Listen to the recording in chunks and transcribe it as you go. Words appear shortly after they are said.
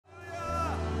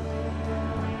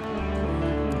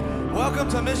Welcome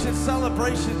to Mission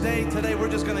Celebration Day. Today we're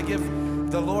just going to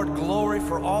give the Lord glory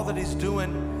for all that He's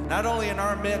doing, not only in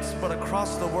our midst, but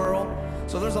across the world.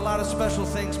 So there's a lot of special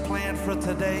things planned for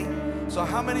today. So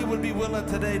how many would be willing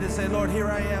today to say, Lord, here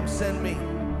I am, send me?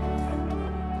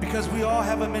 Because we all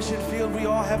have a mission field. We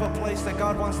all have a place that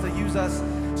God wants to use us.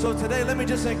 So today, let me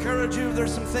just encourage you.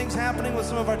 There's some things happening with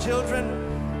some of our children.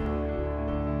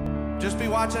 Just be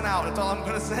watching out, that's all I'm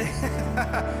gonna say.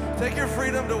 Take your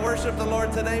freedom to worship the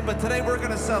Lord today, but today we're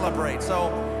gonna celebrate.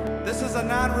 So this is a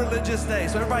non-religious day,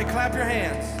 so everybody clap your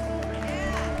hands.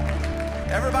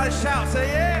 Everybody shout, say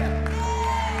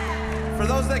yeah. For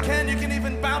those that can, you can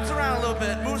even bounce around a little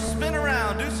bit, move, spin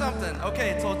around, do something.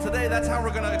 Okay, so today that's how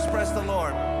we're gonna express the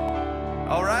Lord.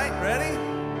 All right, ready?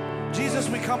 Jesus,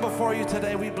 we come before you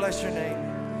today, we bless your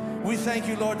name. We thank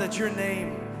you, Lord, that your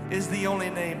name is the only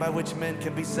name by which men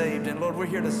can be saved. And Lord, we're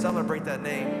here to celebrate that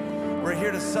name. We're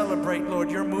here to celebrate,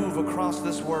 Lord, your move across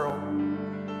this world.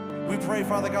 We pray,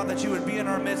 Father God, that you would be in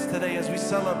our midst today as we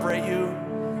celebrate you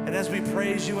and as we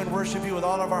praise you and worship you with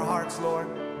all of our hearts, Lord,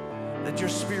 that your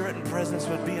spirit and presence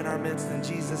would be in our midst in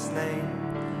Jesus'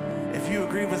 name. If you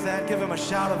agree with that, give him a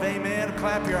shout of amen.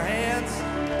 Clap your hands.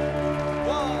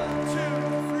 1,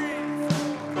 2, 3.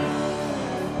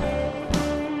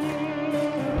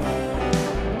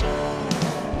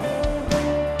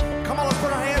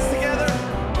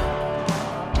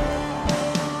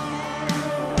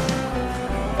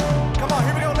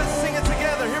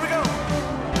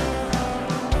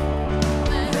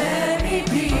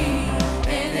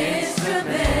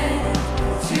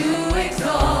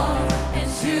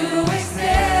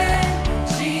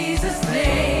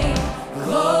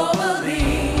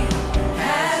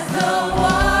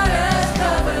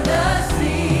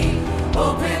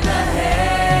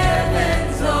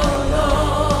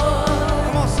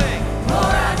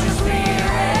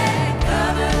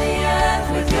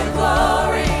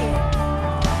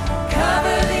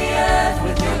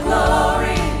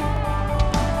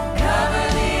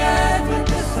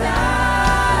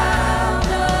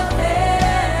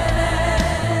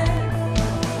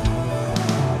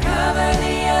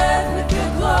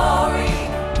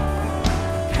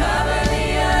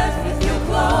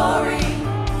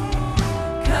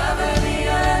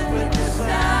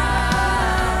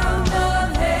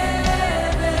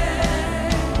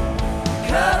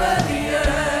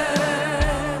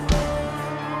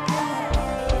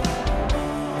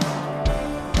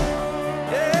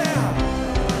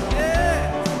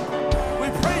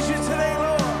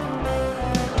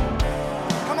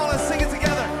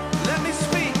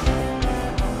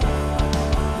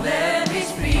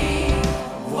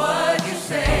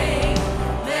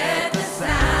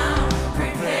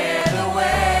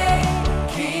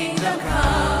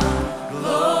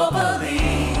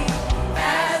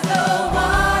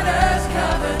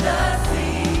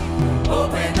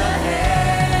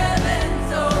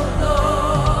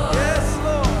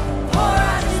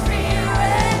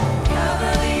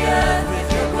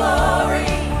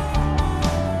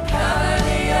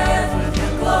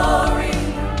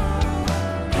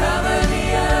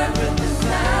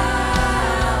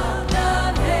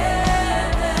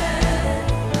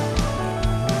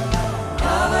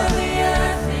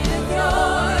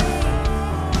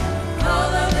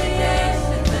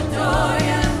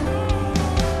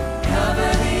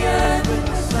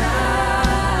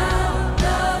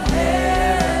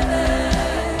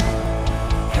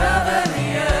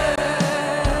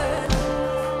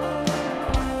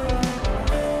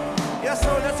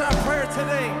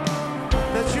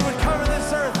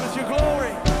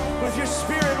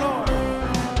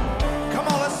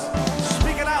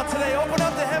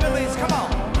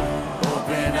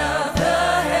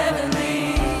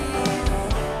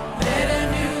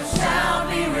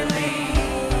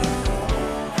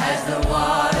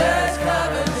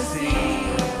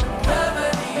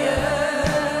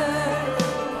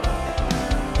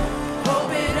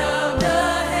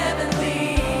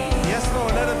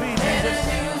 Let a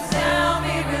new sound be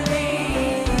released.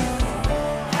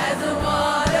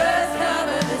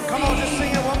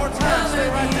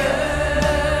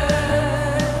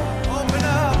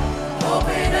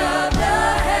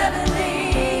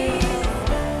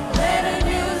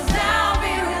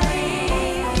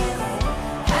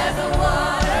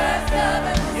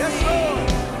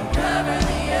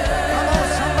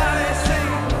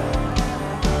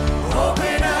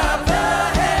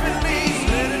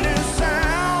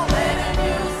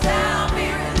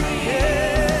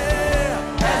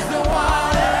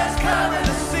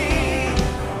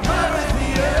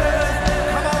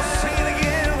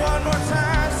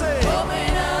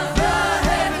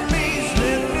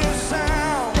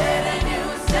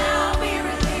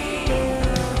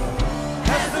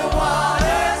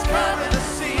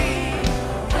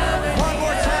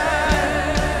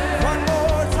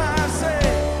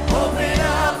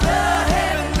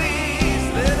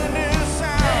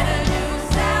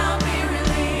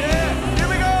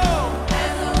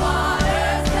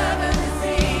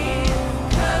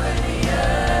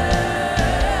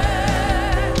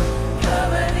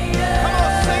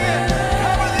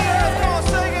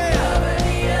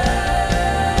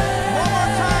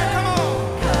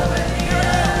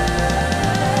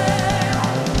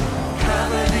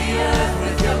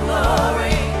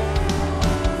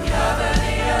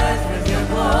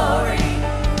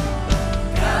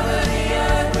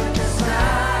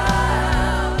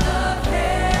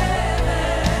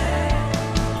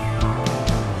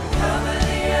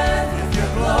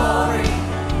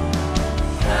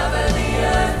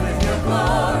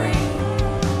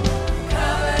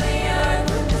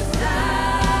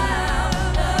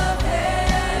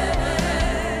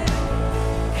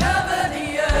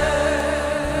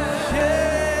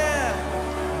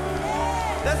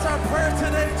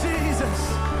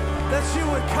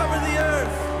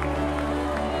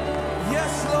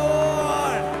 Yes,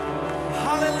 Lord.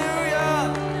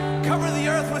 Hallelujah. Cover the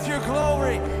earth with your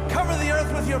glory. Cover the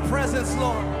earth with your presence,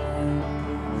 Lord.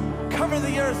 Cover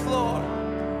the earth, Lord.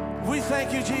 We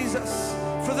thank you, Jesus,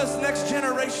 for this next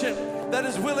generation that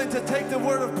is willing to take the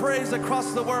word of praise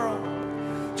across the world.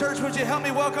 Church, would you help me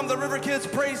welcome the River Kids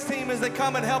praise team as they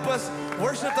come and help us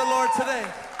worship the Lord today?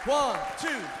 1, 2,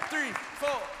 3, 4.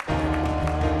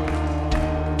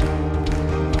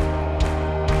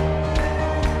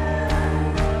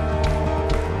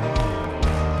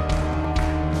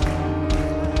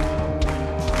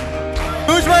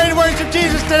 Who's ready to worship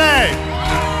Jesus today?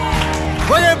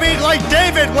 We're going to be like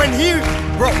David when they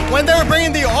were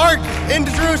bringing the ark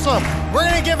into Jerusalem. We're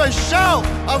going to give a shout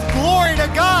of glory to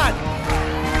God.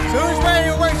 So who's ready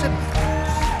to worship?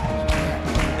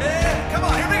 Yeah, come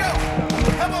on, here we go.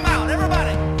 Help them out,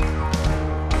 everybody.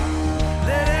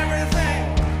 Let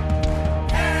everything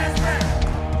that has breath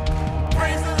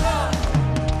praise the Lord.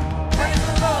 Praise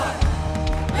the Lord.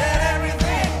 Let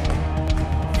everything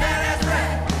that has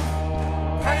breath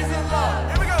praise the Lord.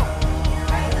 Here we go.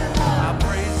 I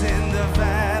praise in the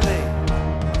valley,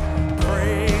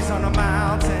 praise on the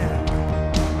mountain.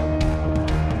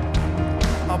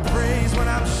 I praise when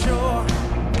I'm sure,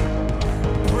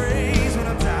 praise when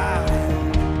I'm doubting.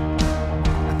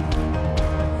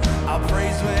 I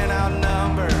praise when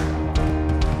outnumbered,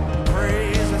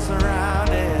 praise when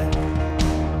surrounded.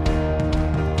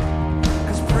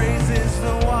 'Cause praise is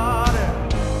the water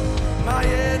my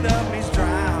enemies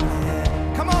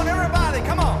drowning. Come on, everybody,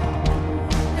 come on.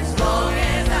 As long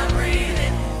as I'm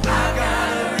breathing, I've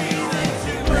got a reason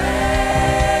to praise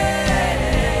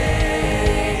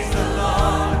the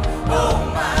Lord. Oh,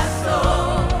 my soul.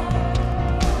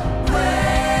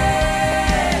 Praise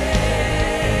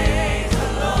the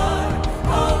Lord.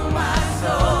 Oh, my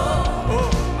soul. Oh,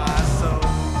 my soul.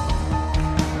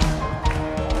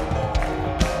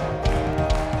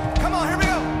 Come on, here we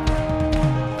go.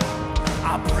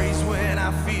 I praise when I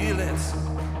feel it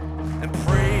and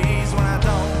praise when I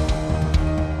don't.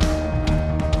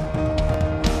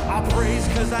 I praise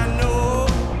 'cause I know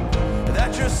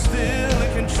that you're still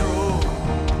in control.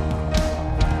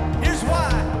 Here's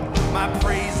why. My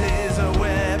praise is a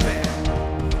weapon.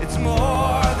 It's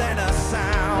more than a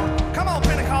sound. Come on,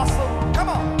 Pentecostal. Come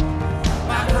on.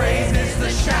 My praise is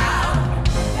the shout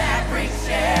that brings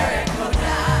Jericho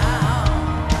down.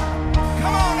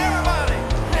 Come on, everybody.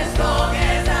 As long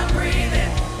as I'm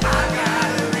breathing, I've got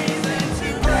a reason to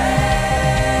praise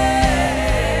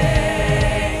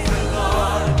the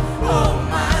Lord. Oh,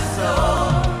 my soul.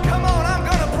 Come on, I'm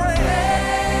gonna praise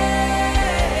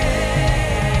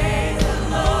the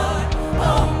Lord.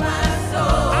 Oh, my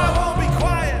soul. I won't be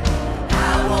quiet.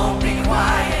 I won't be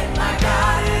quiet. My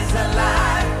God is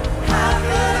alive. How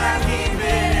could I keep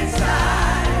it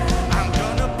inside? I'm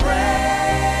gonna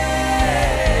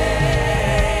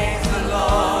praise the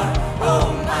Lord. Oh,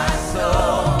 my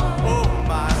soul. Oh,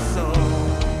 my soul.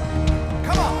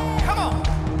 Come on, come on.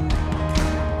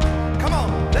 Come on,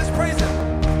 let's praise him.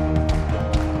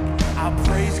 I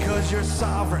praise 'cause you're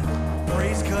sovereign.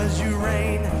 Praise 'cause you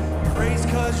reign. Praise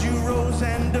 'cause you rose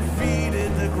and defeated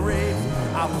the grave.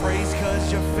 I praise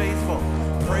 'cause you're faithful.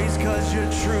 Praise 'cause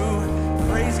you're true.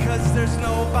 Praise 'cause there's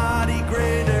nobody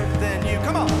greater than you.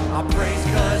 Come on. I praise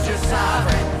 'cause you're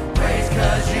sovereign. Praise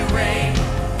 'cause you reign.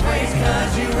 Praise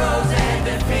 'cause you rose and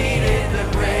defeated the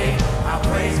grave. I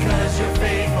praise 'cause you're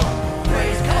faithful.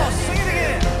 Praise 'cause sing it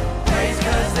again. Praise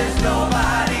 'cause there's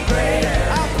nobody greater.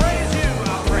 I praise you.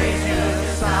 I praise you 'cause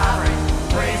you're sovereign.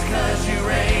 Praise 'cause you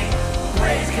reign.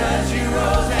 Praise 'cause you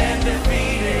rose and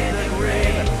defeated the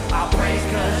grave. I praise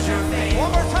 'cause you're faithful.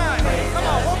 One more time. Come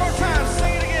on, one more time.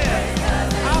 Sing it again.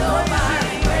 I praise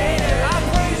you. I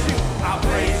praise you. I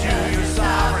praise you. You're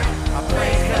sovereign. I praise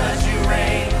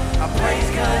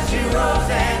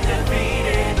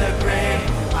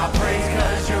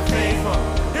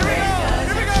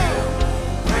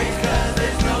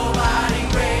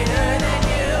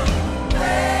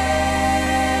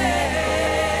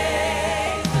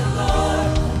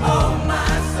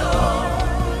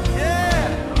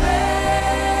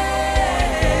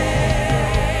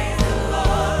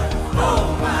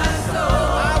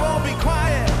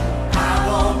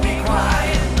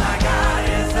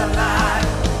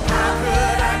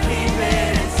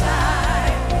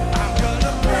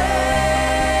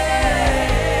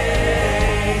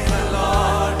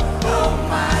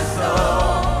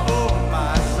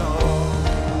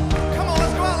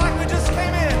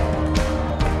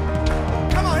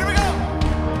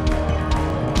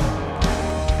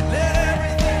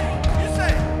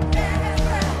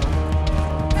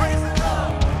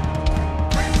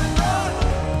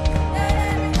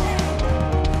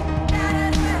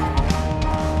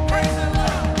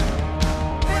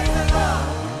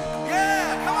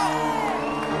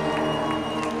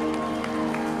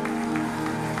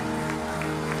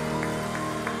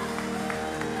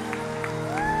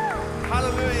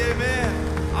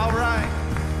All right.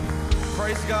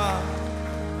 Praise God.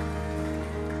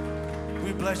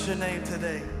 We bless your name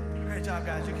today. Great job,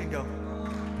 guys. You can go.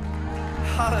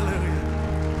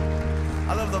 Hallelujah.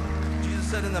 I love Jesus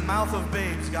said, in the mouth of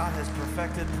babes, God has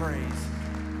perfected praise.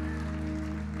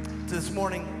 This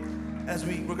morning, as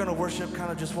we're going to worship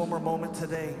kind of just one more moment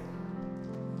today.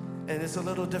 And it's a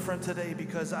little different today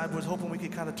because I was hoping we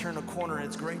could kind of turn a corner.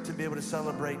 It's great to be able to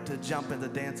celebrate, to jump and to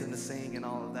dance and to sing and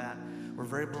all of that. We're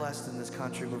very blessed in this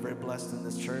country. We're very blessed in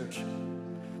this church.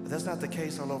 But that's not the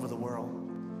case all over the world.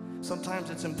 Sometimes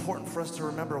it's important for us to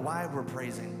remember why we're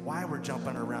praising, why we're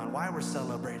jumping around, why we're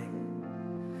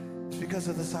celebrating. It's because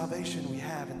of the salvation we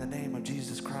have in the name of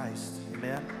Jesus Christ.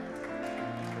 Amen.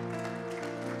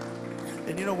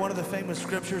 And you know, one of the famous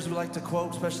scriptures we like to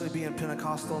quote, especially being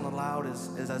Pentecostal and loud,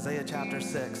 is Isaiah chapter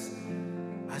 6.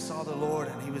 I saw the Lord,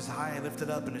 and he was high and lifted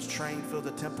up, and his train filled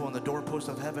the temple, and the doorposts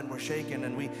of heaven were shaken.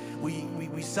 And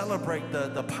we celebrate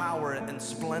the power and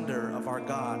splendor of our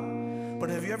God. But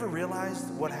have you ever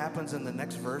realized what happens in the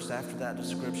next verse after that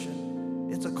description?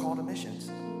 It's a call to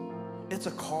missions. It's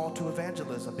a call to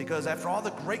evangelism, because after all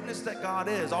the greatness that God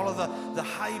is, all of the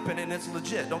hype, and it's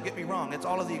legit, don't get me wrong, it's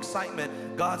all of the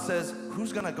excitement, God says,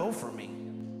 who's gonna go for me?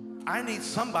 I need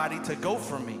somebody to go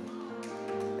for me.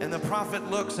 And the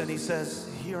prophet looks and he says,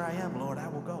 here I am, Lord, I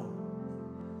will go.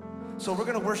 So we're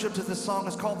gonna worship to this song.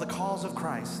 It's called The Calls of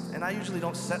Christ. And I usually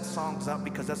don't set songs up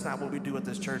because that's not what we do at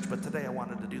this church, but today I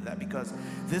wanted to do that because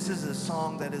this is a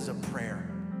song that is a prayer.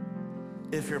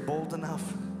 If you're bold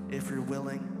enough, if you're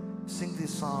willing, sing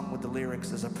this song with the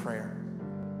lyrics as a prayer,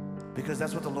 because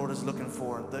that's what the Lord is looking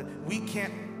for.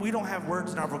 We don't have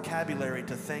words in our vocabulary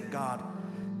to thank God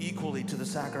equally to the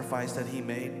sacrifice that he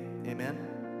made. Amen.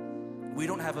 We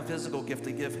don't have a physical gift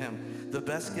to give him. The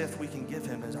best gift we can give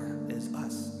him is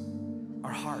us.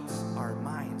 Our hearts, our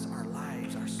minds, our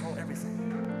lives, our soul,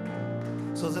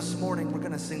 everything. So this morning we're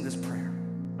gonna sing this prayer.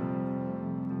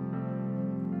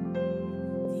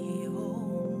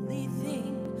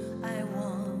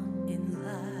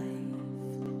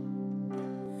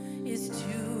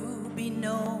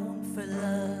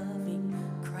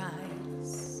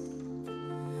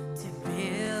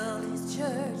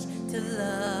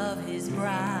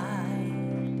 Surrender.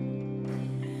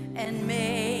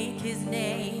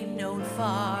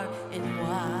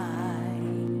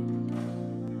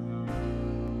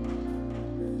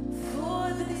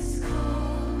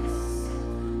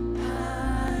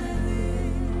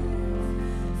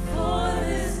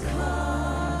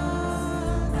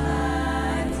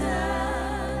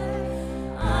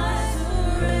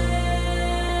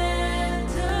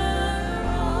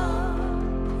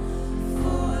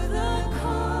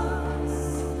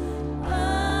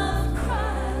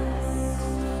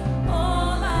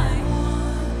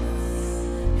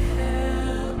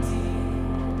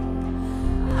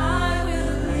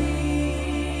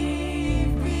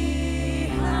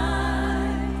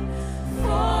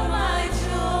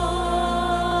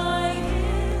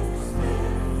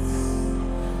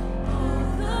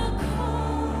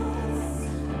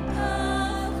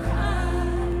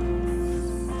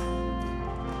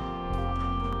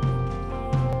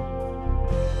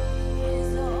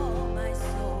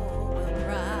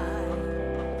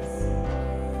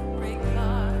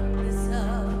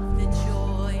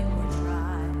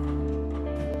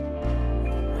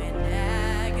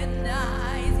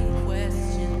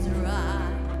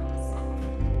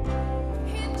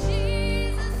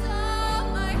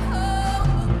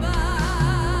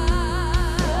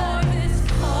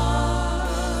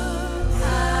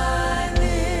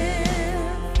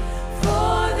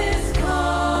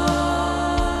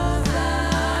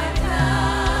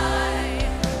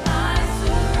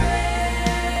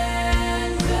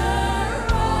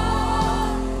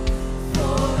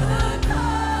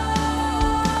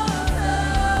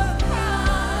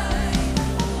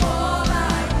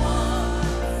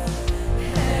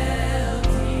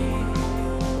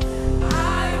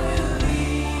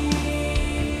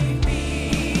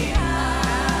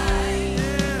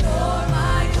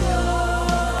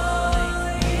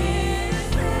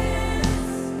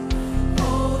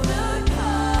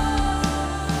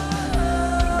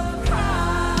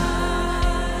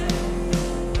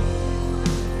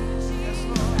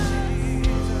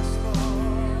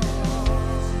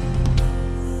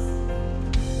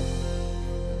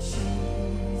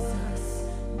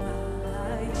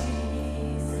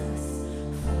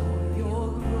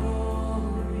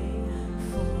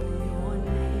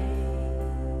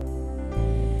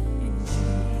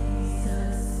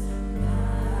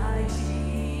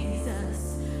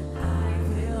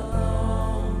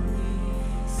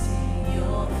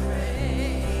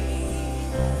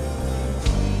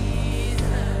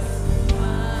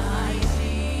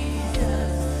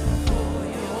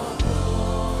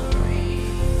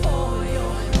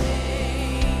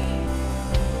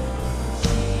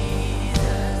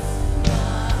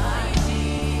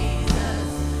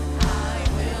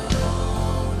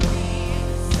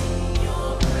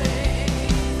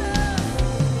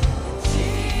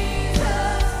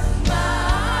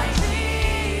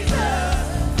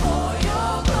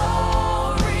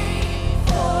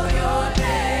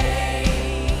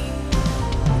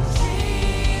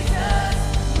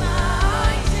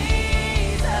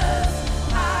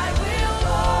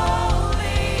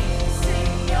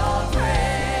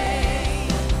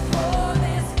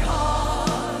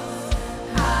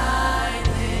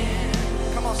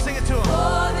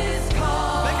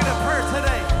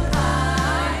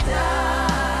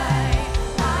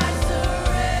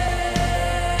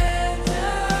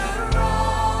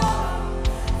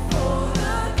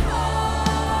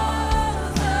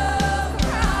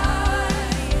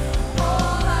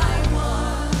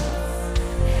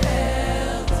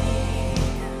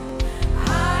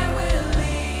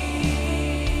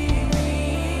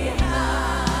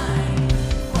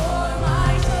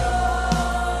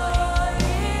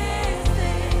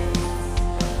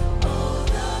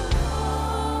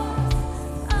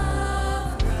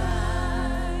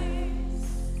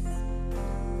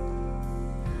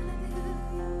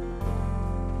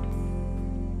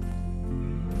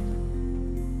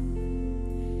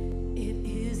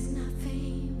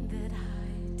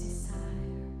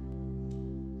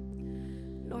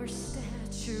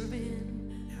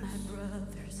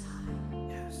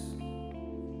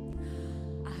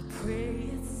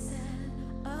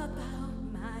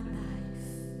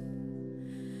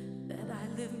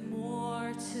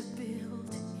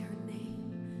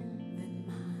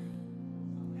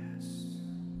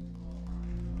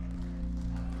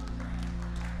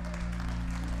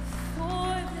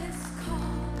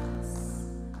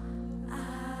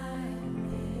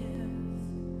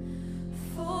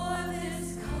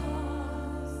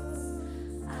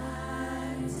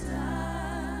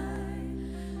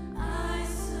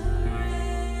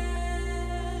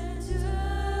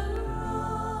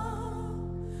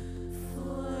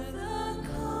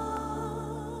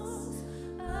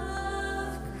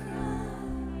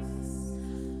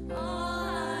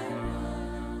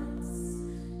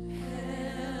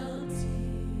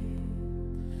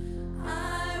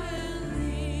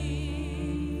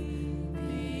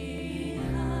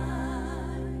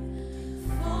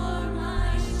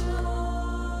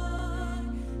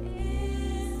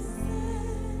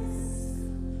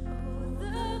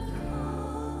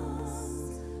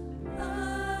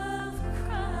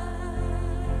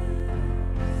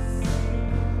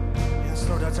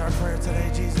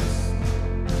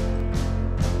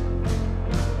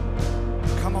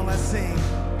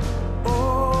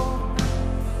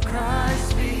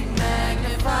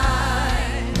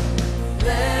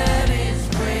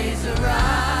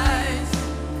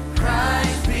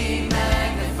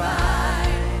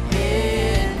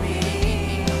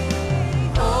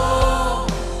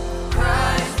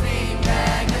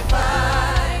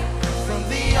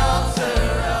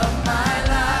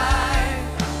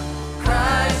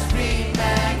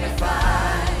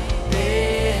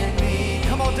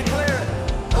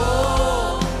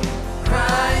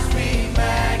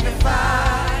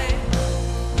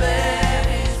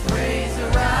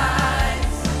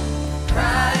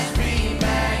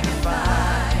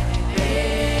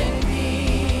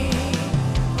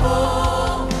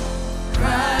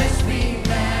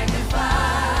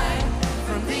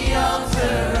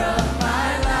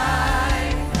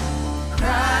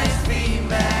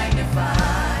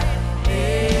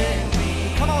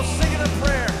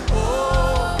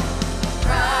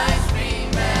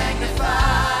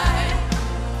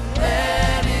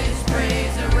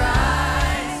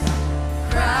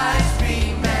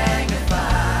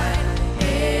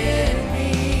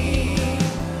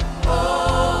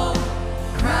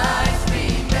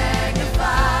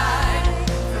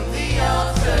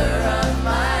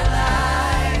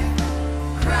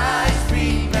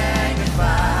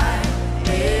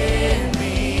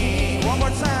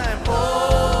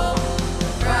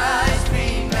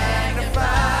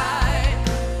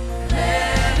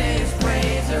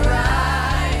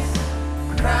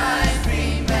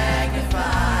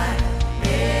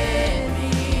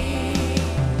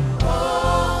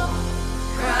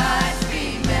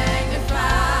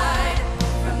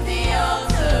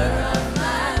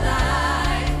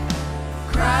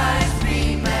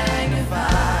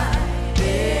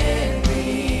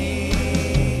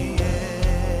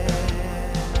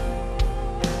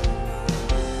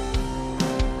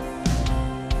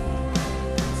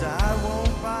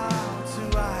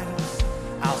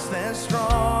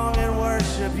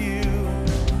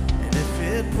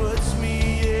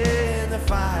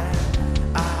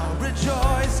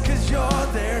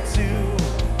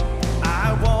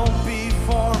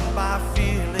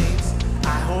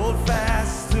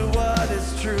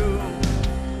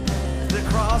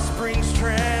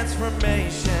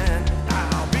 transformation.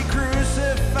 I'll be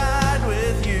crucified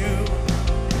with you,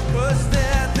 'cause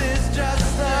death is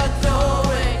just a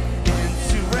doorway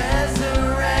into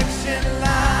resurrection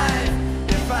life.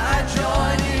 If I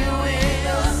join you in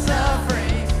your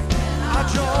suffering, I'll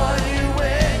join you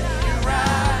when you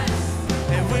rise.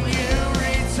 And when you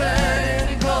return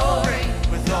in glory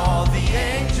with all the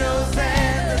angels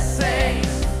and the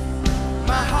saints,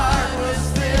 my heart will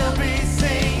still be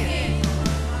singing,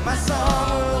 my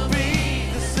song will be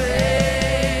the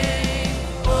same.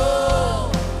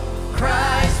 Oh,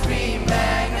 Christ be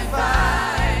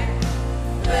magnified,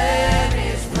 let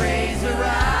his praise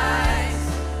arise.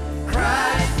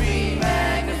 Christ be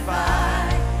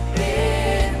magnified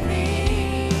in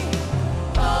me.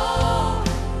 Oh,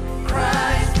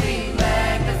 Christ be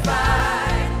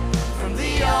magnified from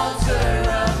the altar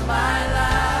of my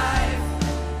life.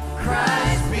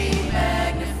 Christ be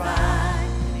magnified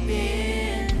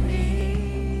in me.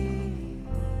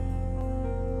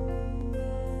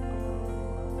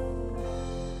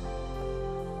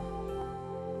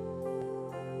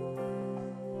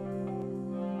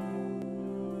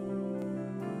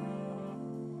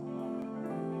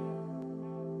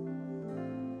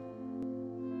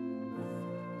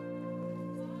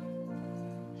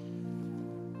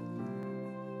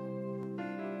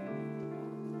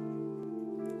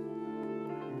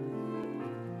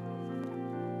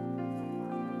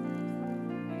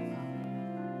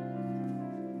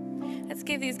 Let's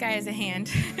give these guys a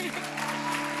hand.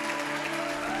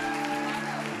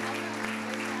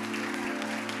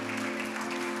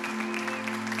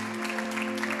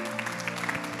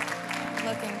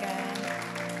 Looking good.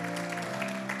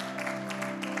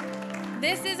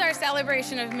 This is our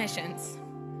celebration of missions.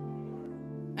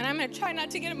 And I'm gonna try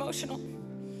not to get emotional,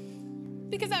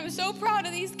 because I'm so proud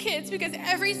of these kids, because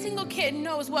every single kid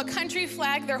knows what country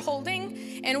flag they're holding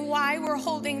and why we're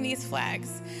holding these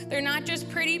flags. They're not just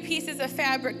pretty pieces of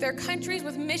fabric. They're countries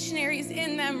with missionaries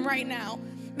in them right now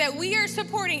that we are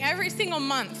supporting every single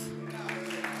month.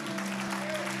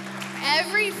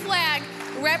 Every flag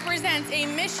represents a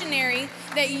missionary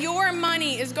that your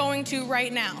money is going to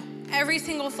right now. Every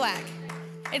single flag.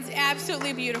 It's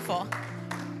absolutely beautiful.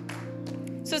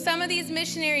 So some of these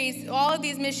missionaries, all of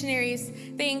these missionaries,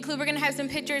 they include, we're gonna have some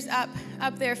pictures up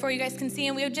there for you guys can see.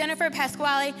 And we have Jennifer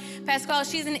Pasquale. Pasquale,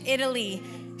 she's in Italy.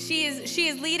 She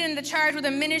is leading the charge with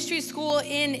a ministry school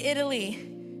in Italy.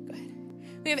 Go ahead.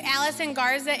 We have Alison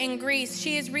Garza in Greece.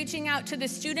 She is reaching out to the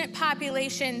student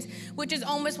populations, which is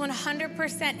almost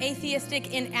 100%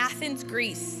 atheistic in Athens,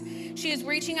 Greece. She is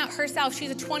reaching out herself.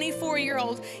 She's a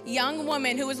 24-year-old young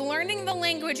woman who is learning the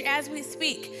language as we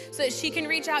speak so that she can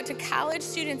reach out to college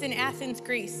students in Athens,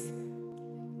 Greece.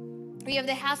 We have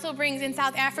the Hasselbrings in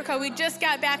South Africa. We just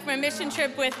got back from a mission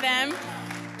trip with them.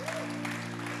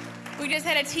 We just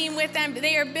had a team with them.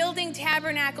 They are building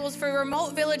tabernacles for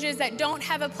remote villages that don't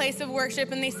have a place of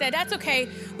worship, and they said, that's okay,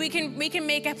 we can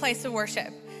make a place of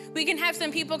worship. We can have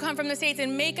some people come from the States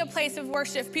and make a place of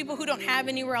worship, people who don't have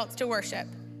anywhere else to worship.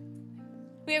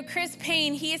 We have Chris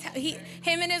Payne. Him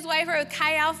and his wife are with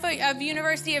Chi Alpha of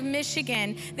University of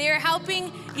Michigan. They are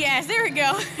helping, yes, there we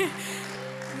go.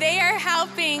 They are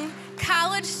helping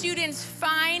college students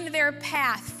find their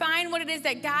path, find what it is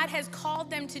that God has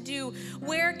called them to do,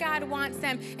 where God wants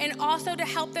them, and also to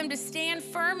help them to stand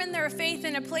firm in their faith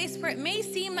in a place where it may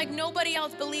seem like nobody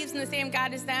else believes in the same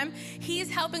God as them. He's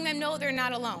helping them know they're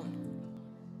not alone.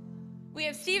 We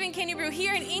have Stephen Kinnebrew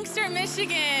here in Inkster,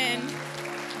 Michigan,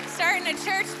 starting a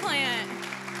church plant.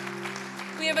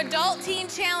 We have Adult Teen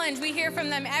Challenge. We hear from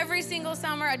them every single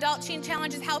summer. Adult Teen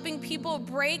Challenge is helping people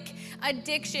break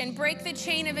addiction, break the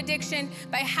chain of addiction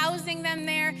by housing them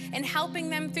there and helping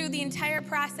them through the entire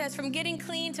process from getting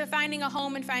clean to finding a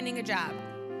home and finding a job.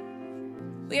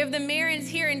 We have the Marins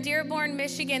here in Dearborn,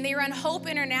 Michigan. They run Hope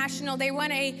International. They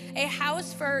run a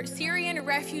house for Syrian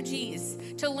refugees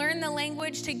to learn the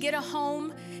language, to get a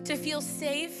home, to feel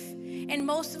safe. And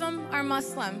most of them are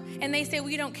Muslim. And they say,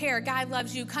 we don't care. God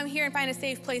loves you. Come here and find a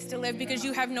safe place to live because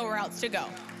you have nowhere else to go.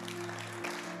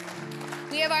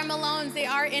 We have our Malones. They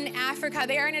are in Africa.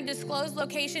 They are in a disclosed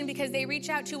location because they reach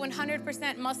out to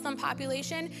 100% Muslim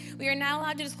population. We are not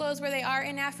allowed to disclose where they are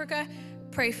in Africa.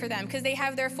 Pray for them because they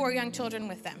have their 4 young children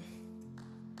with them.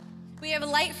 We have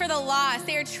Light for the Lost.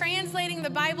 They are translating the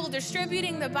Bible,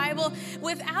 distributing the Bible.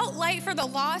 Without Light for the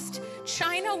Lost,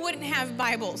 China wouldn't have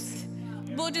Bibles.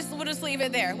 We'll just leave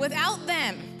it there. Without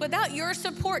them, without your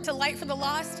support to Light for the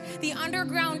Lost, the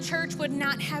underground church would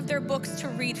not have their books to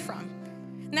read from.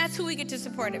 And that's who we get to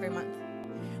support every month.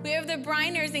 We have the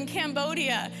Briners in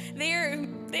Cambodia. They are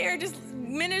They are just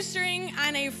ministering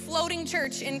on a floating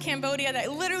church in Cambodia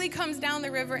that literally comes down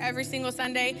the river every single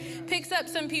Sunday, picks up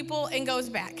some people, and goes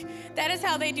back. That is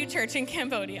how they do church in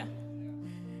Cambodia.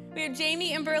 We have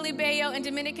Jamie and Burley Bayo in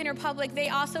Dominican Republic. They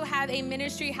also have a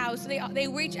ministry house. They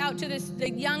reach out to the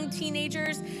young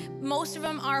teenagers. Most of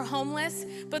them are homeless,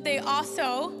 but they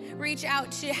also reach out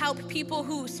to help people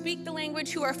who speak the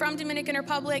language, who are from Dominican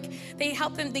Republic. They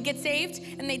help them, they get saved,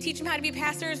 and they teach them how to be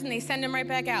pastors, and they send them right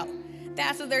back out.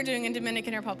 That's what they're doing in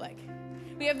Dominican Republic.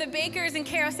 We have the Bakers in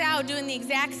Curacao doing the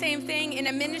exact same thing in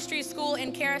a ministry school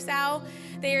in Curacao.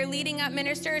 They are leading up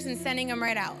ministers and sending them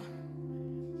right out.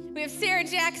 We have Sarah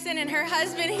Jackson and her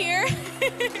husband here.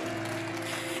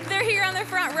 They're here on the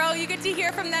front row. You get to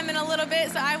hear from them in a little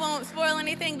bit, so I won't spoil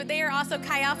anything, but they are also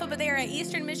Chi Alpha, but they are at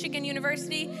Eastern Michigan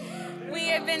University. We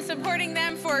have been supporting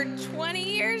them for 20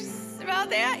 years,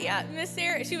 about that. Yeah, Miss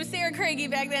Sarah, she was Sarah Craigie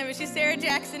back then, but she's Sarah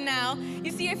Jackson now.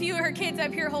 You see a few of her kids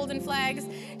up here holding flags.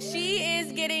 She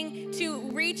is getting to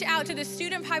reach out to the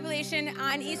student population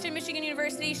on Eastern Michigan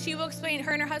University. She will explain,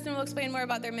 her and her husband will explain more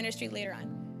about their ministry later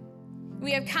on.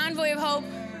 We have Convoy of Hope.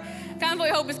 Convoy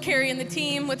of Hope is carrying the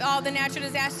team with all the natural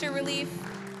disaster relief.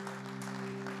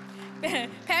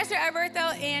 Pastor Alberto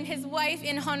and his wife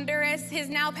in Honduras is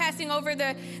now passing over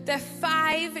the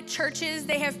 5 churches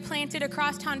they have planted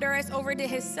across Honduras over to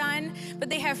his son. But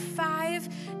they have 5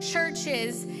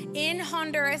 churches in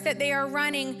Honduras that they are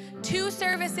running 2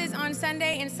 services on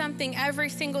Sunday and something every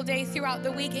single day throughout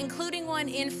the week, including one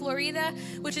in Florida,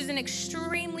 which is an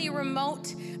extremely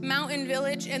remote mountain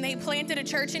village. And they planted a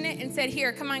church in it and said,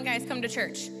 here, come on guys, come to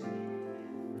church.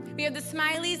 We have the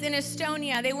Smileys in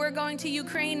Estonia. They were going to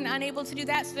Ukraine and unable to do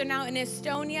that, so they're now in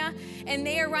Estonia. And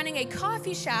they are running a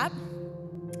coffee shop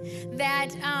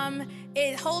that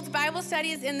it holds Bible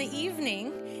studies in the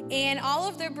evening. And all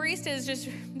of their baristas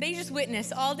just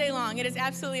witness all day long. It is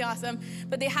absolutely awesome.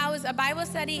 But they house a Bible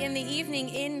study in the evening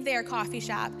in their coffee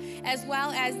shop, as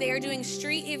well as they are doing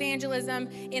street evangelism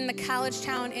in the college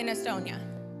town in Estonia.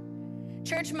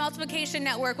 Church Multiplication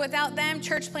Network. Without them,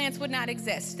 church plants would not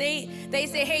exist. They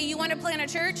say, hey, you want to plant a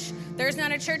church? There's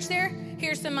not a church there?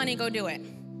 Here's some money, go do it.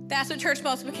 That's what Church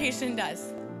Multiplication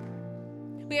does.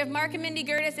 We have Mark and Mindy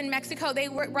Gertis in Mexico. They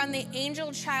run the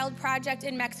Angel Child Project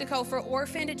in Mexico for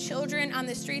orphaned children on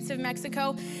the streets of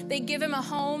Mexico. They give them a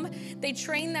home. They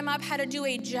train them up how to do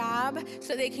a job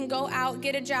so they can go out,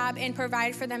 get a job, and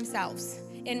provide for themselves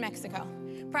in Mexico.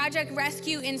 Project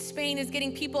Rescue in Spain is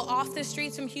getting people off the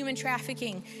streets from human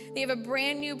trafficking. They have a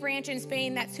brand new branch in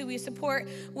Spain. That's who we support.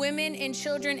 Women and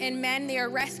children and men, they are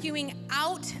rescuing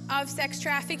out of sex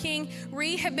trafficking,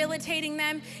 rehabilitating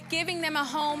them, giving them a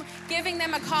home, giving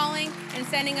them a calling, and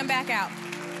sending them back out.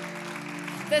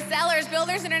 The Sellers,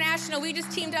 Builders International, we just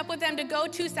teamed up with them to go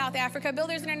to South Africa.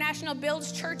 Builders International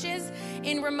builds churches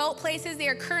in remote places. They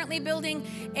are currently building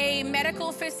a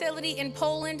medical facility in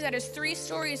Poland that is 3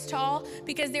 stories tall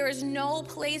because there is no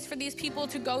place for these people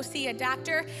to go see a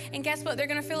doctor. And guess what? They're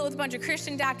gonna fill it with a bunch of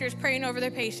Christian doctors praying over their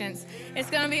patients. It's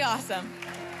gonna be awesome.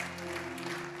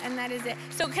 And that is it.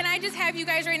 So can I just have you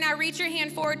guys right now reach your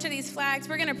hand forward to these flags?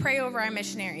 We're gonna pray over our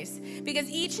missionaries because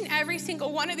each and every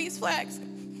single one of these flags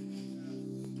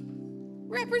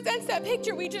represents that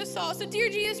picture we just saw. So dear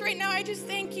Jesus, right now I just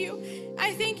thank you.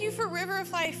 I thank you for River of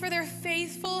Life, for their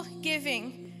faithful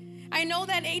giving. I know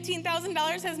that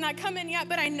 $18,000 has not come in yet,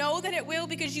 but I know that it will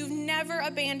because you've never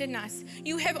abandoned us.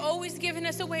 You have always given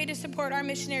us a way to support our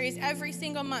missionaries every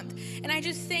single month. And I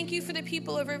just thank you for the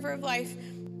people of River of Life.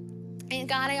 And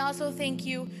God, I also thank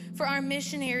you for our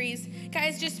missionaries.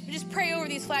 Guys, just pray over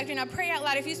these flags right now. Pray out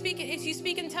loud. If you speak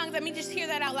in tongues, let me just hear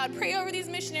that out loud. Pray over these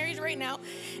missionaries right now.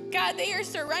 God, they are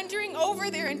surrendering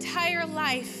over their entire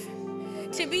life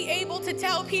to be able to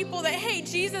tell people that, hey,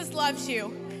 Jesus loves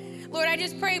you. Lord, I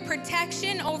just pray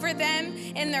protection over them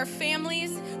and their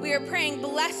families. We are praying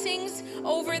blessings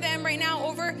over them right now,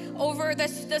 over the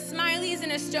Smileys in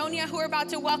Estonia who are about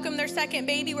to welcome their second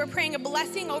baby. We're praying a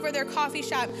blessing over their coffee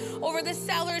shop, over the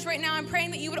Sellers right now. I'm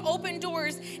praying that you would open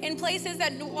doors in places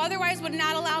that otherwise would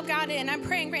not allow God in. I'm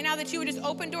praying right now that you would just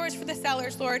open doors for the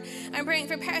Sellers, Lord. I'm praying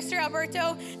for Pastor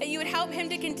Alberto that you would help him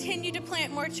to continue to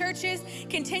plant more churches,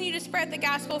 continue to spread the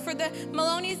gospel. For the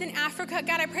Malonis in Africa,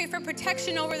 God, I pray for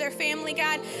protection over their family,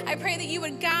 God. I pray that you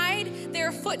would guide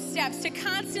their footsteps to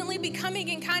constantly be coming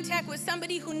in contact with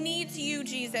somebody who needs you,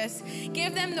 Jesus.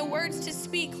 Give them the words to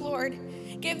speak, Lord.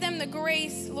 Give them the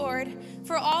grace, Lord.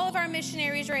 For all of our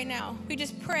missionaries right now, we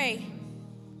just pray.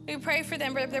 We pray for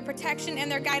them, for their protection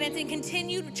and their guidance, and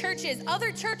continued churches.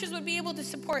 Other churches would be able to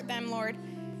support them, Lord.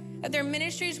 That their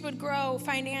ministries would grow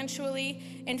financially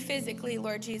and physically,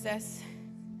 Lord Jesus.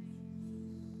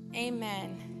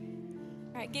 Amen.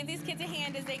 All right, give these kids a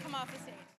hand as they come off the stage.